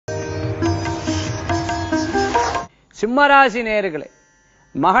சிம்மராசி நேயர்களே,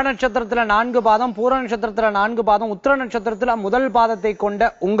 மக நட்சத்திரத்துல 4 பாதம், பூர நட்சத்திரத்துல 4 பாதம், உத்திர நட்சத்திரத்துல முதல் பாதத்தை கொண்ட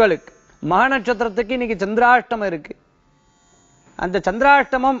உங்களுக்கு மக நட்சத்திரத்துக்கு இன்னைக்கு சந்திராஷ்டமம் இருக்கு. அந்த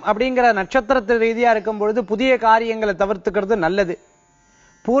சந்திராஷ்டமம் அப்படிங்கிற நட்சத்திரத்து ரீதியா இருக்கும் பொழுது புதிய காரியங்களை தவிர்த்துக்கிறது நல்லது.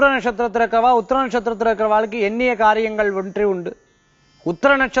 பூர நட்சத்திரத்தில் இருக்கிறவா, உத்திர நட்சத்திரத்தில் இருக்கிறவாளுக்கு எண்ணிய காரியங்கள் ஒன்றே உண்டு.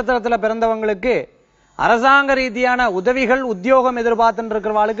 உத்திர நட்சத்திரத்துல பிறந்தவங்களுக்கு அரசாங்க ரீதியான உதவிகள், உத்தியோகம் எதிர்பார்த்துட்டு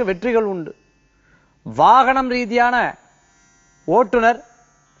இருக்கிறவாளுக்கு வெற்றிகள் உண்டு. வாகனம் ரீதியான ஓட்டுநர்,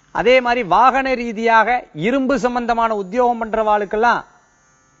 அதே மாதிரி வாகன ரீதியாக இரும்பு சம்பந்தமான உத்தியோகம் பண்றவாளுக்கெல்லாம்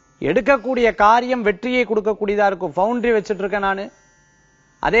எடுக்கக்கூடிய காரியம் வெற்றியை கொடுக்கக்கூடியதா இருக்கும். ஃபவுண்டரி வச்சுட்டு இருக்கேன் நான்,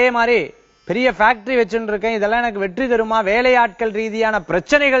 அதே மாதிரி பெரிய ஃபேக்டரி வச்சுட்டு இருக்கேன், இதெல்லாம் எனக்கு வெற்றி தருமா, வேலையாட்கள் ரீதியான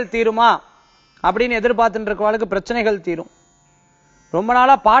பிரச்சனைகள் தீருமா அப்படின்னு எதிர்பார்த்துட்டு இருக்கவாளுக்கு பிரச்சனைகள் தீரும். ரொம்ப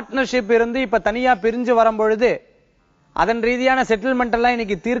நாளா பார்ட்னர்ஷிப் இருந்து இப்ப தனியா பிரிஞ்சு வரும்பொழுது அதன் ரீதியான செட்டில்மெண்ட் எல்லாம்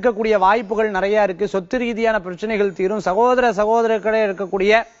இன்னைக்கு தீர்க்கக்கூடிய வாய்ப்புகள் நிறைய இருக்கு. சொத்து ரீதியான பிரச்சனைகள் தீரும். சகோதரர்களே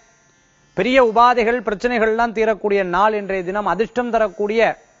இருக்கக்கூடிய பெரிய உபாதைகள், பிரச்சனைகள் எல்லாம் தீரக்கூடிய நாள் இன்றைய தினம். அதிர்ஷ்டம் தரக்கூடிய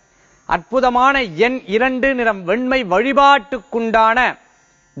அற்புதமான எண் 2, நிறம் வெண்மை. வழிபாட்டுக்குண்டான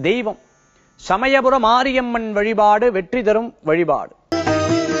தெய்வம் சமயபுரம் மாரியம்மன் வழிபாடு வெற்றி தரும் வழிபாடு.